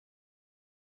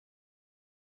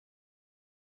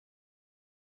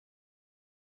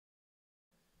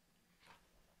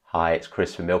Hi, it's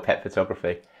Chris from Pet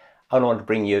Photography. I want to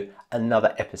bring you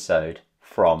another episode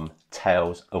from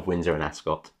Tales of Windsor and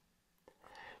Ascot.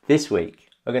 This week,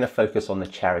 we're going to focus on the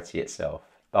charity itself,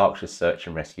 Berkshire Search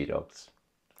and Rescue Dogs.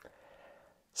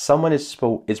 Someone is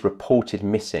reported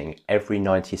missing every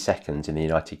 90 seconds in the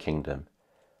United Kingdom.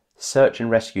 Search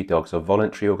and rescue dogs are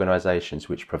voluntary organisations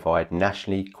which provide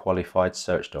nationally qualified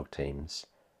search dog teams.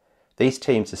 These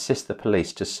teams assist the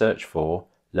police to search for,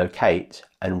 locate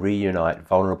and reunite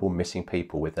vulnerable missing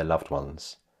people with their loved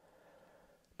ones.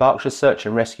 Berkshire Search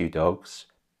and Rescue Dogs,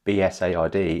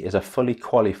 BSARD, is a fully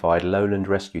qualified lowland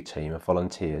rescue team of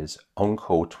volunteers on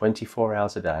call 24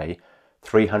 hours a day,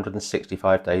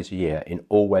 365 days a year in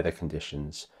all weather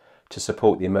conditions to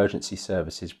support the emergency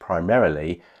services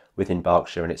primarily within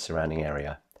Berkshire and its surrounding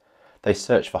area. They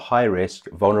search for high-risk,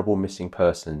 vulnerable missing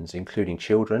persons, including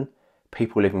children,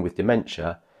 people living with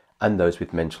dementia, and those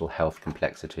with mental health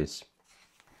complexities.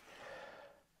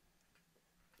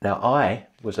 Now, I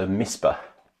was a MISPA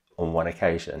on one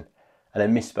occasion, and a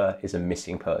MISPA is a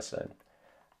missing person.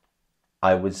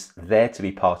 I was there to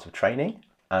be part of training,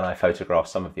 and I photographed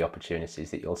some of the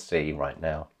opportunities that you'll see right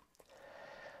now.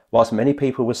 Whilst many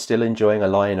people were still enjoying a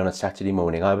lie-in on a Saturday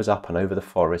morning, I was up and over the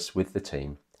forest with the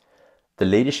team. The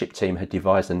leadership team had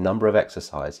devised a number of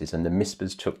exercises, and the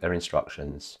MISPAs took their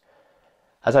instructions.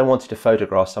 As I wanted to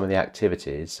photograph some of the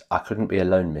activities, I couldn't be a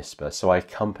lone MISPA, so I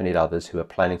accompanied others who were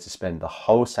planning to spend the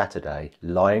whole Saturday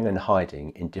lying and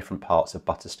hiding in different parts of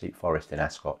Buttersteep Forest in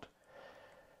Ascot.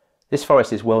 This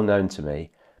forest is well known to me,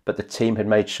 but the team had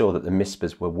made sure that the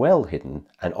MISPAs were well hidden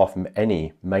and off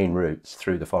any main routes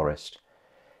through the forest.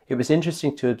 It was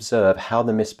interesting to observe how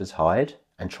the MISPAs hide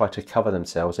and try to cover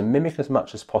themselves and mimic as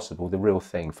much as possible the real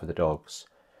thing for the dogs.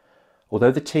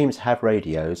 Although the teams have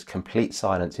radios, complete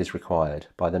silence is required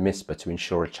by the MISPA to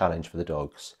ensure a challenge for the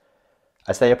dogs.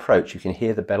 As they approach, you can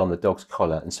hear the bell on the dog's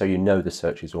collar, and so you know the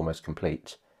search is almost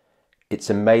complete. It's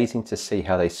amazing to see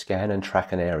how they scan and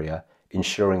track an area,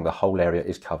 ensuring the whole area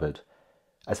is covered.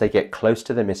 As they get close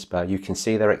to the MISPA, you can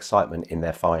see their excitement in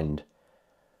their find.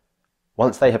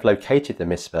 Once they have located the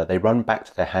MISPA, they run back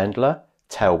to their handler,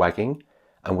 tail wagging,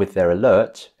 and with their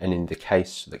alert, and in the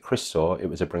case that Chris saw, it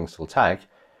was a Bringsall tag,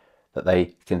 that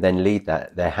they can then lead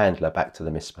their handler back to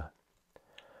the MISPA.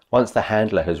 Once the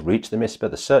handler has reached the MISPA,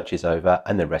 the search is over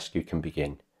and the rescue can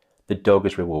begin. The dog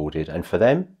is rewarded, and for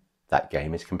them, that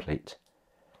game is complete.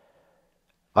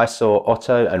 I saw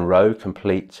Otto and Ro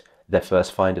complete their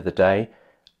first find of the day,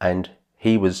 and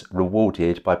he was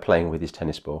rewarded by playing with his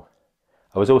tennis ball.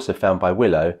 I was also found by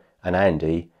Willow and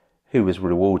Andy, who was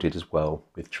rewarded as well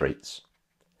with treats.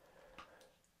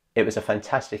 It was a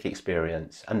fantastic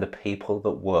experience, and the people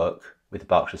that work with the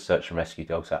Berkshire Search and Rescue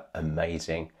Dogs are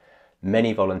amazing.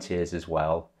 Many volunteers as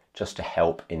well, just to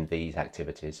help in these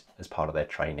activities as part of their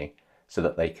training so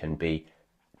that they can be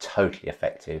totally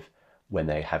effective when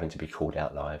they're having to be called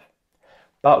out live.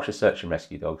 Berkshire Search and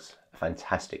Rescue Dogs, a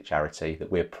fantastic charity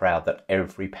that we're proud that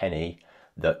every penny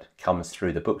that comes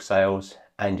through the book sales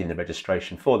and in the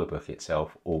registration for the book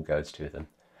itself all goes to them.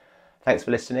 Thanks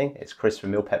for listening. It's Chris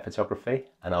from Pet Photography,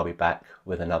 and I'll be back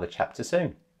with another chapter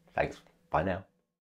soon. Thanks. Bye now.